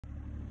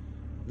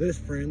This,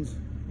 friends,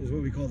 is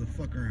what we call the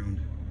fuck around.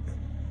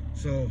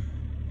 So,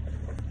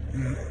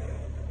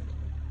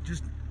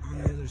 just on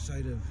the other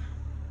side of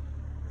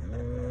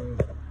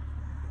the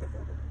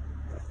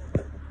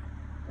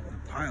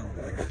pile,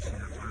 I can see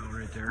that pile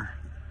right there.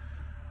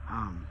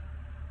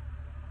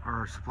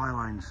 Our supply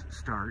lines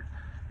start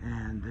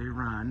and they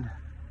run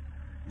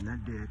in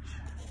that ditch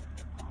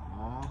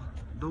all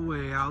the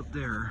way out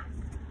there.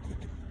 You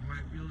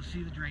might be able to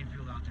see the drain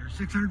field out there,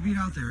 600 feet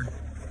out there.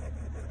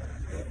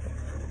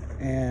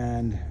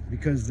 And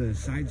because the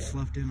sides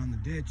sloughed in on the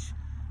ditch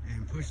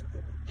and pushed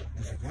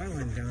the supply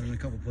lines down in a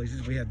couple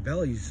places, we had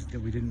bellies that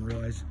we didn't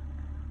realize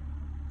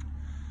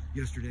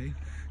yesterday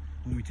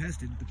when we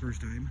tested the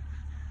first time.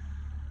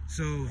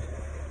 So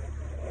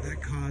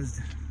that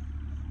caused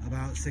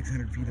about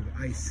 600 feet of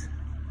ice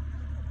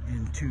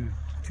in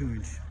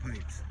two-inch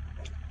pipes.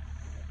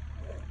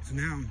 So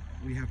now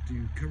we have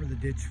to cover the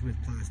ditch with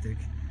plastic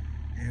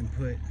and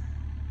put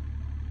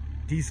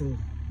diesel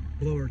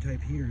blower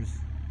type heaters,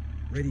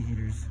 ready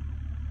heaters,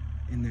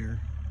 in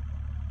there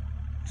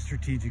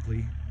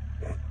strategically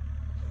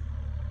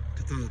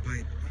to thaw the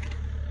pipe,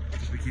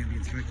 because we can't be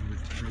inspected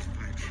with frozen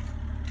pipes.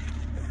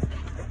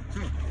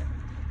 So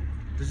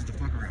this is the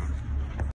fuck